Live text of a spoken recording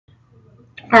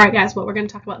Alright guys, what we're going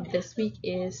to talk about this week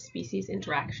is species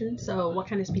interaction. So what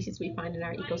kind of species we find in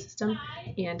our ecosystem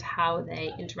and how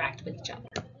they interact with each other.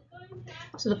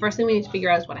 So the first thing we need to figure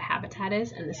out is what a habitat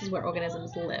is, and this is where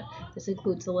organisms live. This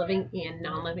includes the living and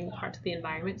non-living parts of the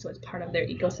environment, so it's part of their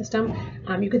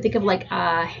ecosystem. You could think of like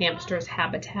a hamster's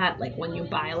habitat, like when you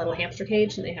buy a little hamster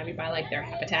cage and they have you buy like their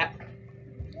habitat.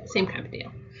 Same kind of deal.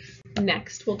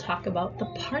 Next, we'll talk about the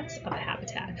parts of a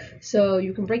habitat. So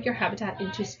you can break your habitat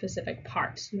into specific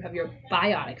parts. You have your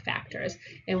biotic factors,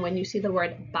 and when you see the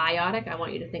word biotic, I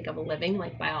want you to think of living,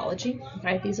 like biology.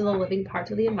 Right? These are the living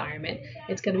parts of the environment.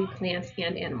 It's going to be plants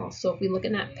and animals. So if we look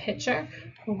in that picture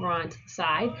over on to the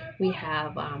side, we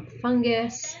have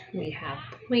fungus, we have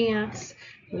plants,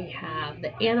 we have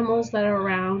the animals that are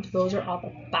around. Those are all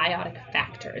the biotic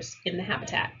factors in the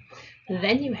habitat.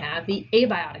 Then you have the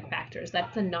abiotic factors.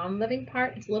 That's the non-living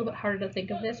part. It's a little bit harder to think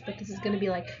of this, but this is going to be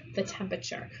like the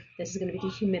temperature. This is going to be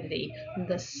the humidity,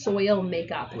 the soil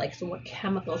makeup, like so what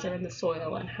chemicals are in the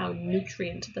soil and how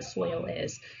nutrient the soil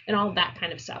is, and all that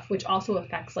kind of stuff, which also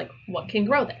affects like what can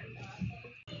grow there.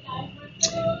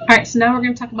 All right, so now we're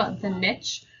going to talk about the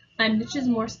niche. A niche is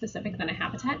more specific than a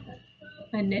habitat.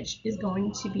 A niche is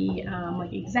going to be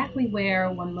like exactly where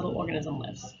one little organism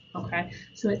lives. Okay,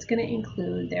 so it's going to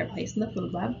include their place in the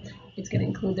food web. It's going to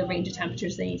include the range of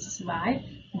temperatures they need to survive,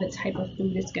 the type of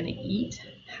food it's going to eat,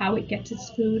 how it gets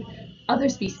its food, other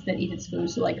species that eat its food,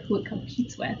 so like who it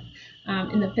competes with,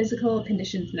 and the physical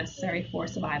conditions necessary for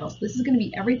survival. So this is going to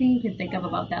be everything you can think of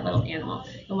about that little animal.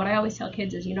 And what I always tell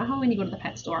kids is, you know how when you go to the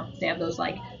pet store, they have those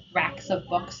like racks of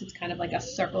books. It's kind of like a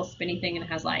circle spinny thing, and it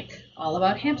has like all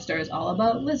about hamsters, all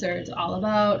about lizards, all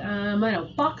about I don't know,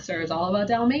 boxers, all about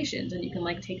Dalmatians, and you can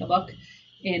like take a book.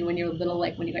 And when you're little,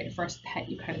 like when you got your first pet,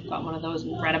 you kind of got one of those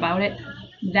and read about it.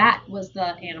 That was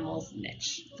the animal's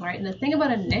niche. All right, and the thing about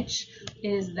a niche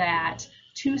is that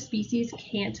two species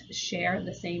can't share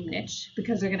the same niche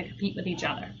because they're going to compete with each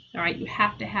other. All right, you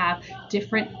have to have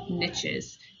different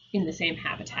niches in the same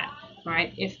habitat. All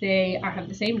right, if they have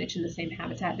the same niche in the same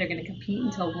habitat, they're going to compete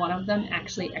until one of them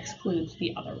actually excludes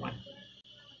the other one.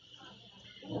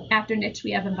 After niche,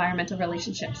 we have environmental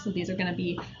relationships. So these are going to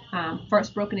be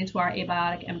first broken into our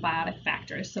abiotic and biotic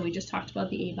factors. So we just talked about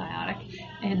the abiotic,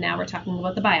 and now we're talking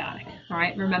about the biotic. All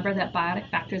right, remember that biotic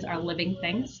factors are living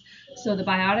things. So the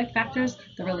biotic factors,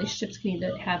 the relationships can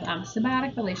either have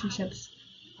symbiotic relationships,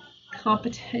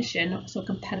 competition, so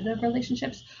competitive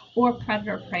relationships, or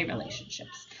predator-prey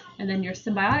relationships. And then your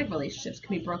symbiotic relationships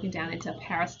can be broken down into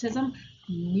parasitism,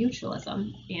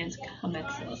 mutualism, and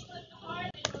commensalism.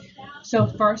 So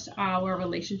first, our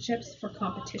relationships for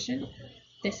competition.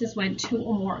 This is when two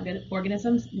or more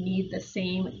organisms need the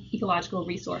same ecological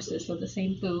resources, so the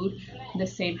same food, the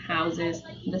same houses,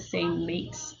 the same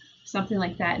mates, something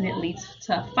like that, and it leads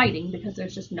to fighting because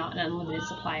there's just not an unlimited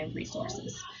supply of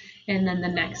resources. And then the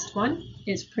next one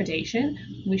is predation.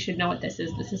 We should know what this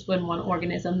is. This is when one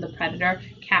organism, the predator,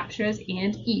 captures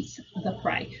and eats the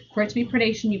prey. For it to be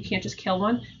predation, you can't just kill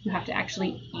one. You have to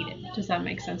actually eat it. Does that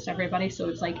make sense to everybody? So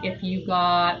it's like if you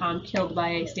got killed by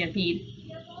a stampede,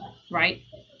 right?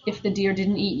 If the deer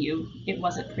didn't eat you, it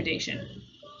wasn't predation.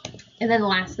 And then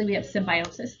lastly, we have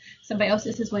symbiosis.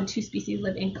 Symbiosis is when two species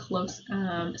live in close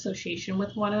association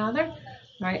with one another,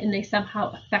 right? And they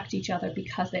somehow affect each other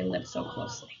because they live so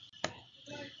closely.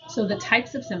 So the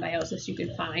types of symbiosis you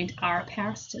can find are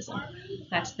parasitism.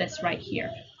 That's this right here.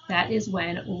 That is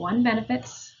when one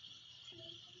benefits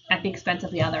at the expense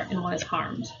of the other and one is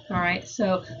harmed. All right,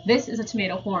 so this is a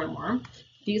tomato hornworm.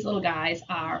 These little guys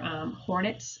are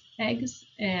hornet's eggs,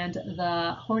 and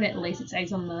the hornet lays its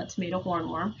eggs on the tomato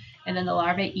hornworm, and then the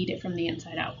larvae eat it from the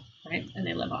inside out, right? And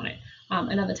they live on it.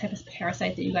 Another type of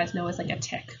parasite that you guys know is like a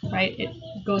tick, right? It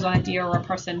goes on a deer or a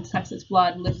person, sucks its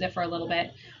blood, lives there for a little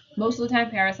bit. Most of the time,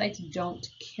 parasites don't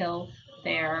kill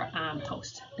their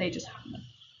host. They just harm them.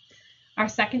 Our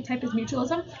second type is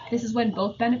mutualism. This is when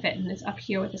both benefit, and it's up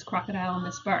here with this crocodile and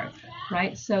this bird,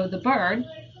 right? So the bird,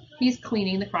 he's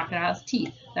cleaning the crocodile's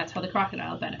teeth. That's how the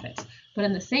crocodile benefits. But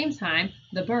in the same time,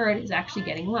 the bird is actually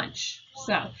getting lunch.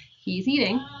 So he's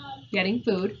eating, getting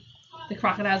food, the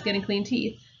crocodile's getting clean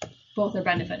teeth. Both are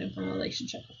benefiting from the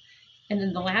relationship. And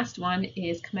then the last one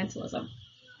is commensalism.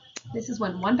 This is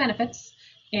when one benefits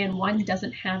and one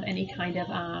doesn't have any kind of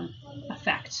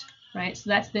effect, right? So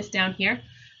that's this down here.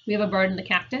 We have a bird in the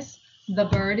cactus. The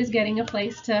bird is getting a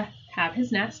place to have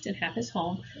his nest and have his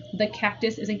home. The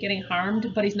cactus isn't getting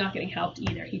harmed, but he's not getting helped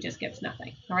either. He just gets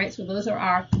nothing, all right? So those are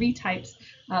our three types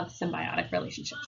of symbiotic relationships.